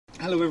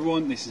Hello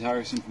everyone, this is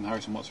Harrison from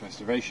Harrison Watts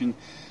Restoration.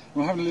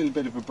 We're having a little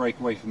bit of a break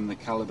away from the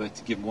calibre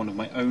to give one of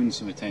my own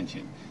some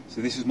attention.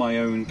 So this is my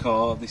own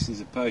car. This is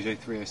a Peugeot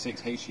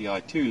 306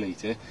 HDI 2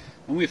 litre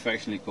and we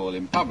affectionately call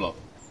him Pavlov.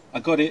 I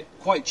got it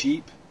quite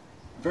cheap,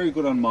 very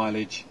good on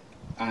mileage,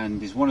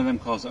 and is one of them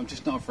cars that I'm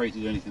just not afraid to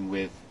do anything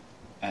with.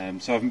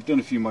 So I've done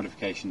a few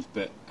modifications,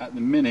 but at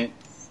the minute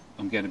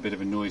I'm getting a bit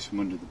of a noise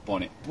from under the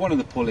bonnet. One of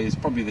the pulleys,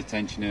 probably the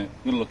tensioner.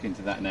 I'm going to look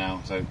into that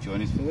now, so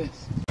join us for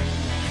this.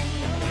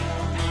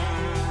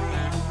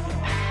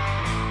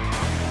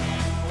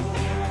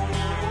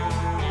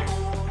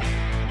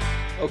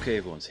 Okay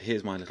everyone, so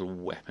here's my little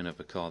weapon of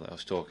a car that I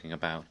was talking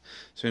about.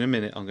 So in a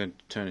minute I'm going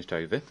to turn it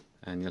over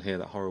and you'll hear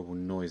that horrible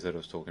noise that I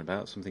was talking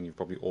about, something you've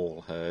probably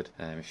all heard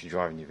if you're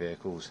driving your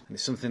vehicles. And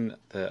it's something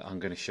that I'm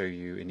going to show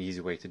you an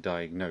easy way to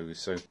diagnose.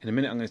 So in a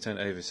minute I'm going to turn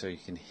it over so you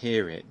can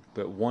hear it,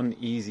 but one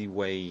easy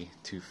way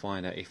to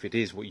find out if it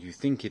is what you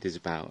think it is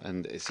about,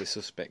 and it's a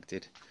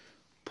suspected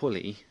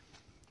pulley,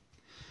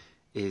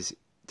 is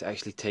to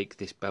actually take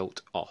this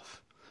belt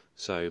off.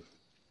 So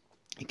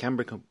it can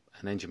break up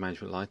an engine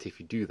management light if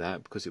you do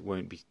that, because it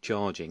won't be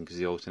charging because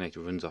the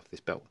alternator runs off this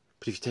belt.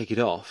 But if you take it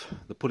off,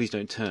 the pulleys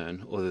don't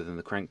turn other than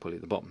the crank pulley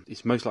at the bottom.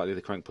 It's most likely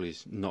the crank pulley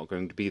is not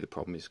going to be the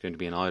problem, it's going to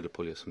be an idler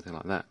pulley or something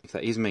like that. If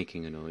that is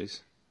making a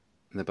noise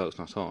and the belt's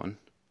not on,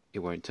 it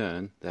won't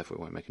turn, therefore it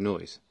won't make a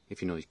noise.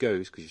 If your noise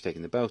goes because you've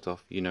taken the belt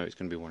off, you know it's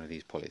going to be one of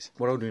these pulleys.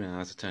 What I'll do now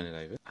is I'll turn it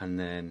over and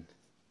then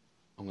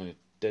I'm going to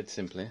dead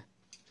simply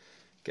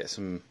get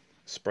some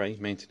spray,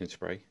 maintenance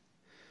spray,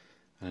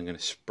 and I'm going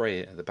to spray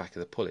it at the back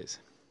of the pulleys.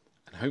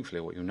 And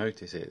hopefully what you'll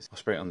notice is I'll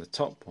spray it on the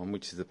top one,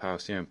 which is the power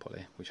steering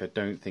pulley, which I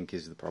don't think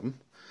is the problem,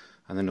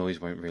 and the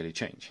noise won't really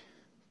change.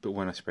 But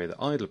when I spray the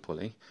idler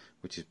pulley,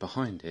 which is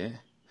behind it,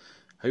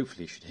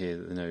 hopefully you should hear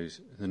that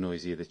the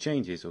noise either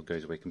changes or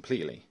goes away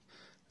completely.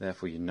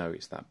 Therefore you know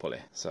it's that pulley.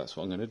 So that's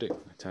what I'm going to do.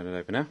 I'll turn it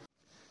over now.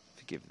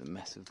 Forgive the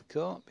mess of the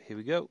car, but here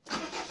we go.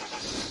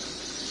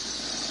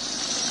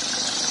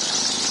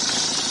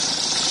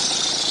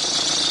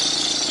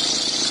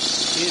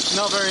 It's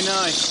not very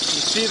nice. You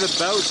see the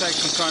belt's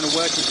actually trying to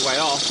work its way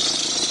off.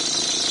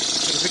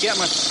 But if I get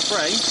my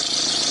spray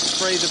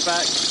the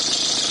back,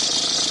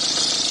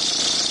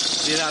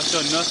 see, that's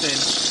done nothing.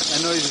 That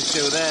noise is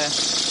still there.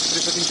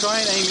 But if I can try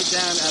and aim it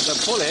down at the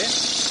pulley,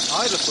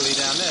 idler pulley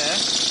down there,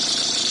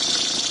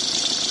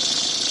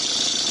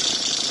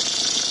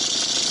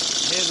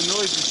 here the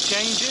noise is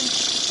changing.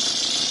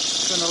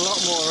 It's done a lot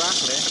more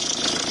rapidly.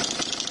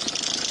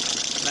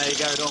 There you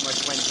go, it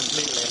almost went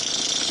completely.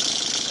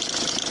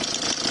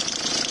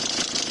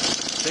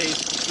 See,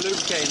 it's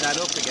lubricating that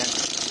up again,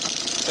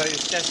 so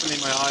it's definitely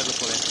my idler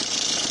pulley.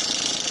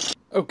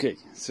 Okay,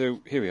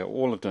 so here we are.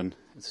 All I've done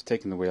is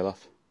taken the wheel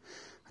off,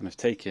 and I've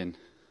taken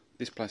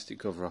this plastic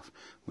cover off,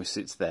 which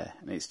sits there,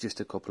 and it's just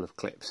a couple of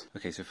clips.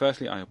 Okay, so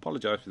firstly, I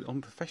apologise for the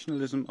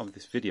unprofessionalism of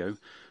this video,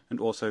 and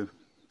also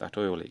that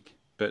oil leak.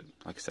 But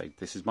like I say,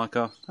 this is my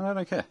car, and I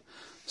don't care.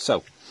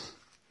 So,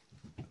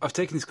 I've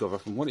taken this cover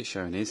off, and what it's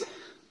showing is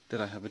that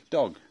I have a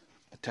dog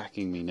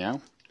attacking me now.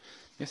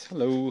 Yes,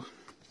 hello.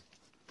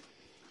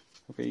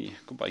 Okay,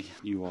 goodbye.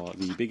 You are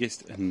the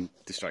biggest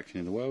distraction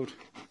in the world,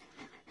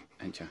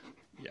 ain't you?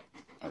 Yeah.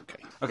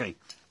 Okay. Okay.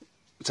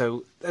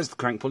 So there's the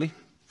crank pulley.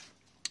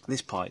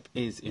 This pipe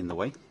is in the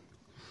way,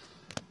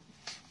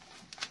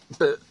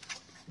 but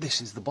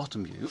this is the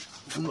bottom view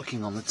from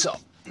looking on the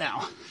top.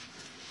 Now,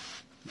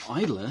 the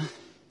idler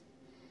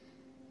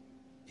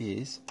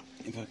is,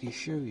 if I can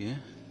show you,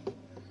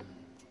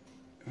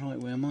 right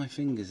where my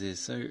fingers is.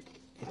 So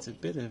it's a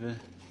bit of a,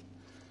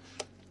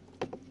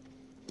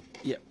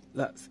 yep.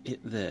 That's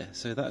it there.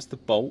 So that's the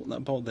bolt.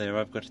 That bolt there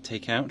I've got to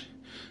take out,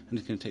 and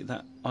it's going to take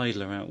that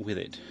idler out with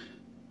it.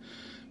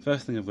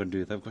 First thing I've got to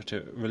do is I've got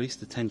to release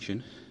the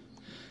tension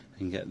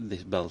and get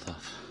this belt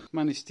off.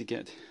 Managed to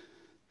get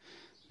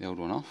the old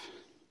one off.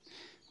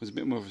 It was a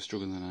bit more of a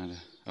struggle than I'd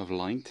have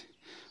liked.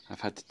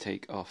 I've had to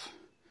take off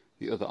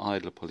the other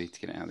idler pulley to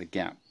get it out of the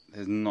gap.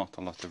 There's not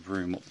a lot of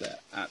room up there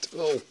at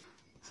all.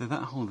 So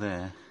that hole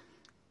there,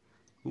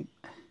 ooh,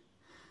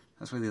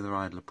 that's where the other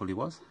idler pulley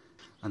was.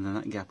 And then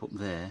that gap up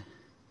there,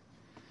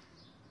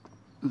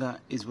 that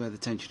is where the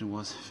tensioner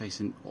was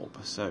facing up.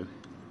 So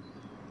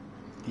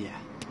yeah,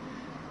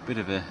 bit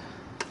of a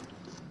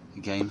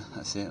game.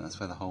 That's it, that's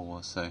where the hole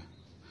was. So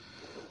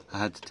I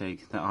had to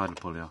take that idler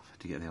pulley off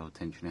to get the old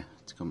tensioner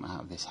to come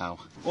out of this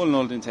hole. All in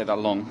all, it didn't take that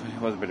long. It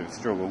was a bit of a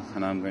struggle,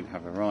 and I'm going to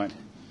have a right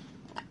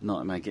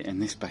nightmare getting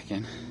this back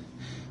in.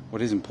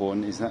 What is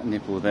important is that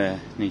nipple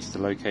there needs to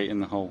locate in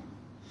the hole,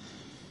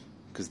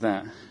 because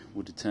that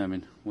will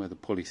determine where the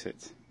pulley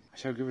sits. I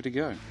shall give it a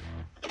go.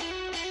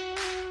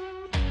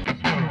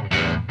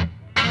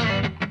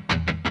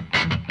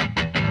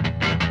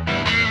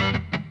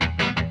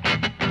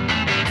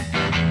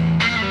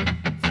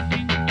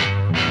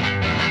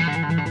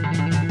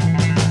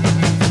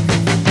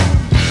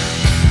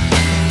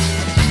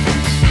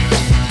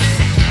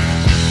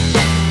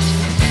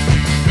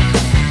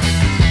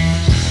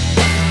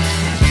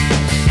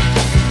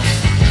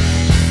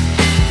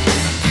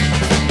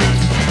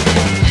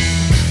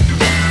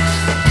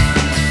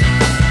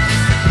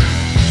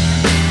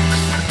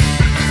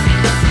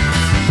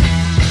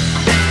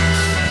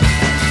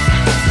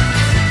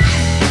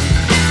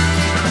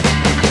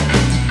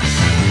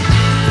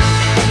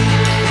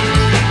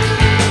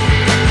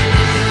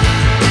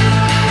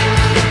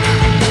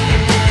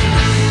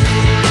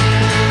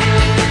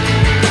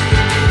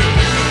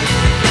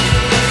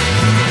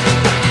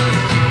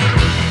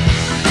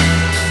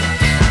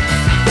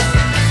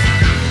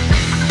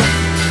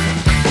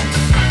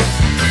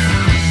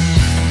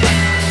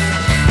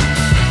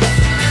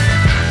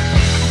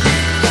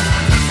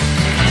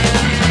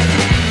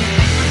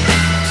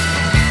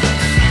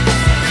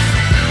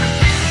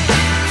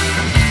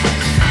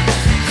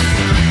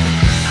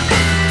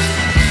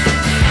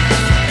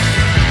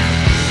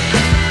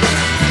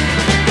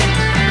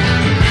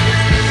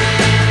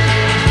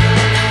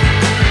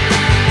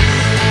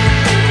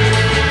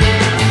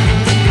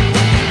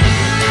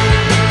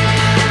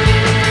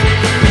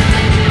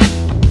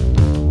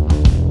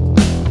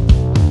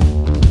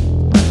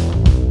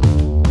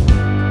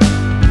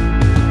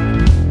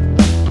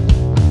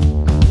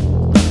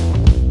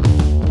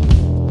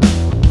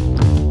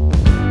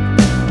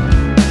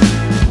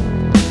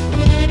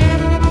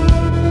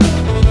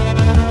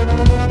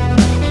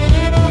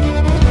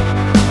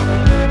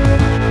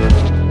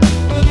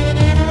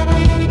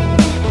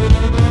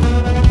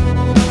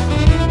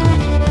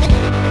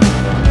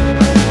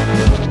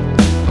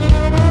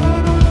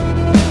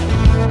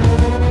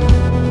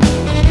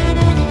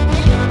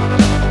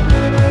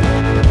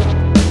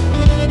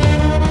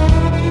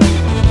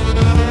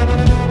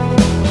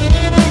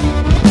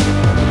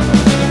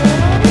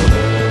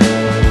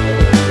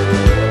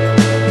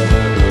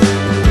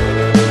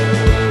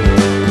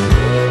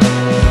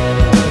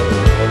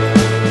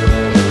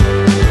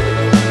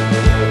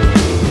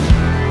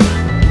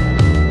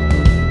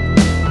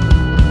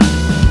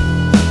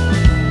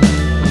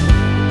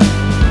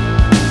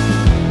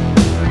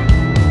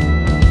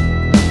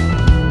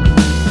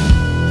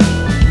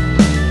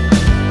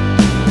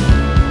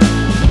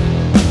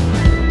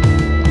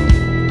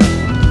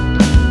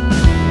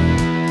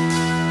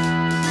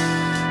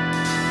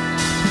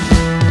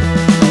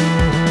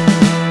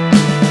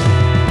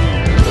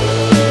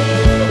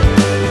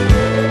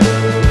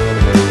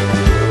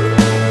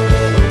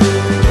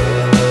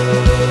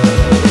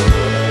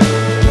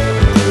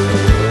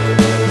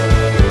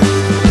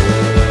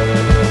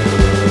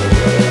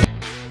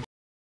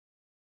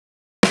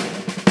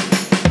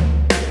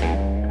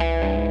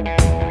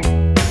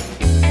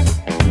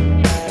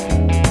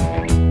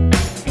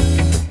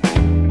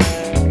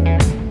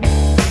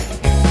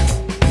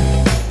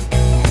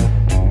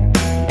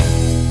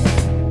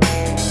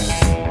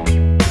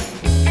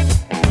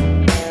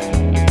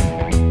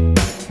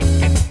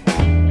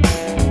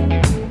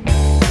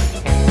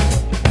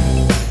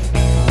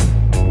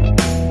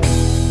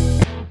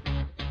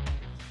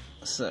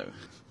 So,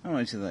 how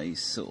much of that you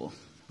saw?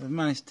 I've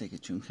managed to take a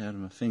chunk out of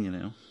my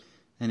fingernail.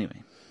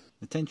 Anyway,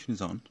 the tension is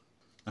on,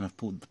 and I've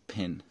pulled the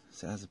pin.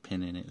 So it has a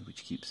pin in it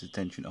which keeps the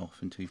tension off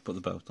until you've put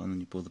the belt on, and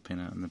you pull the pin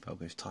out and the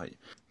belt goes tight.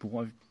 But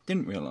what I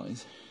didn't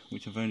realise,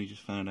 which I've only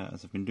just found out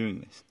as I've been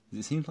doing this, is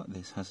it seems like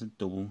this has a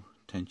double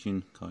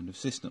tension kind of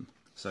system.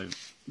 So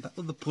that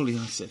other pulley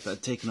I said that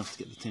I'd taken off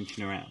to get the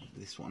tensioner out,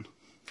 this one,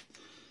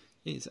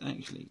 is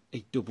actually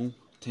a double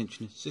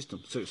tensioner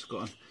system. So it's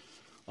got an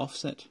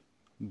offset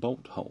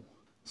bolt hole.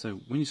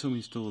 So when you saw me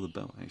install the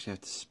belt, I actually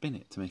had to spin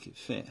it to make it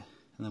fit.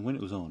 And then when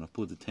it was on, I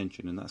pulled the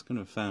tension, and that's going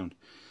to have found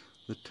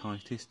the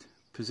tightest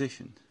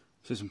position.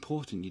 So it's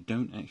important you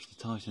don't actually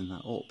tighten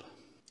that up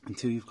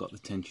until you've got the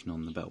tension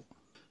on the belt.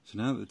 So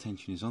now that the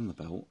tension is on the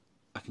belt,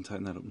 I can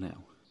tighten that up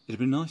now. It'd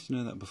been nice to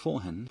know that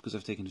beforehand, because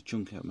I've taken a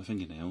chunk out of my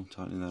fingernail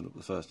tightening that up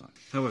the first time.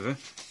 However,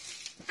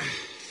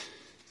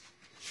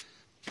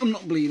 I'm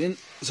not bleeding,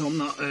 so I'm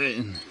not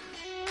hurting.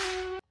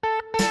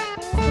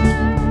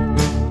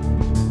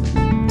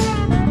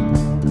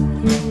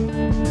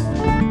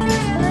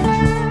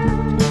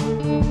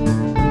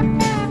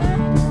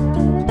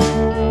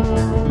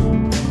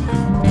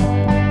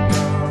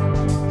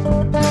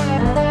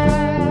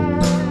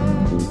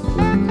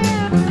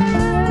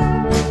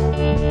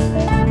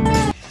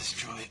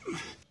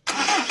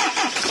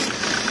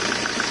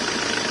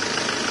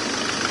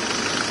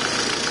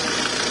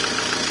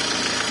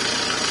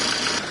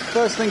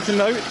 First thing to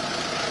note,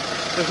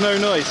 there's no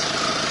noise.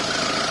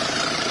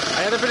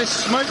 I had a bit of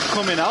smoke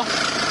coming off,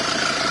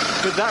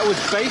 but that was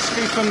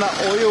basically from that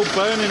oil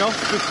burning off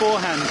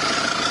beforehand.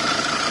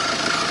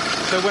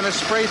 So when I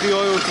sprayed the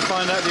oil to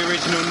find out the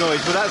original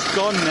noise, but that's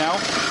gone now.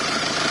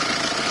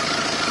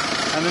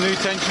 And the new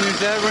tension is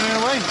there running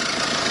away.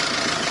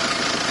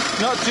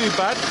 Not too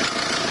bad.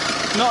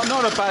 Not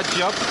a bad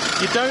job.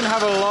 You don't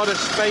have a lot of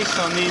space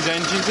on these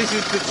engines. This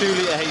is the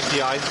 2-litre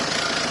HDI.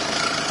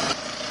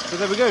 So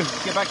there we go,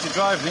 get back to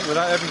driving it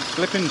without every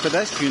flipping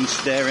pedestrian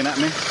staring at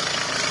me.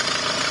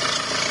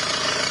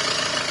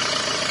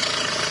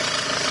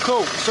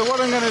 Cool, so what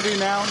I'm going to do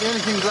now, the only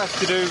thing left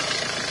to do,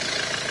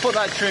 put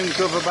that trim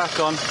cover back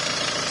on.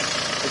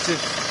 It's a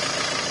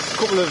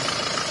couple of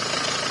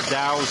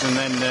dowels and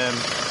then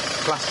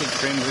plastic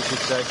trims, I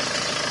should say.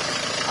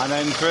 And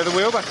then throw the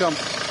wheel back on.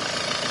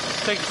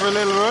 Take it for a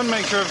little run,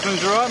 make sure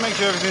everything's alright, make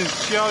sure everything's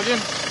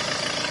charging.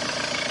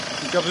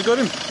 The job's a good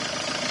one.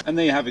 And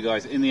there you have it,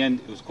 guys. In the end,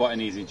 it was quite an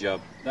easy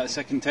job. That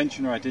second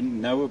tensioner I didn't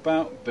know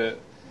about, but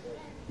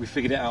we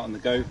figured it out on the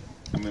go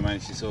and we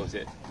managed to sort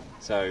it.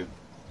 So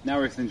now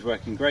everything's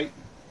working great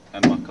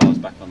and my car's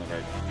back on the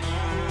road.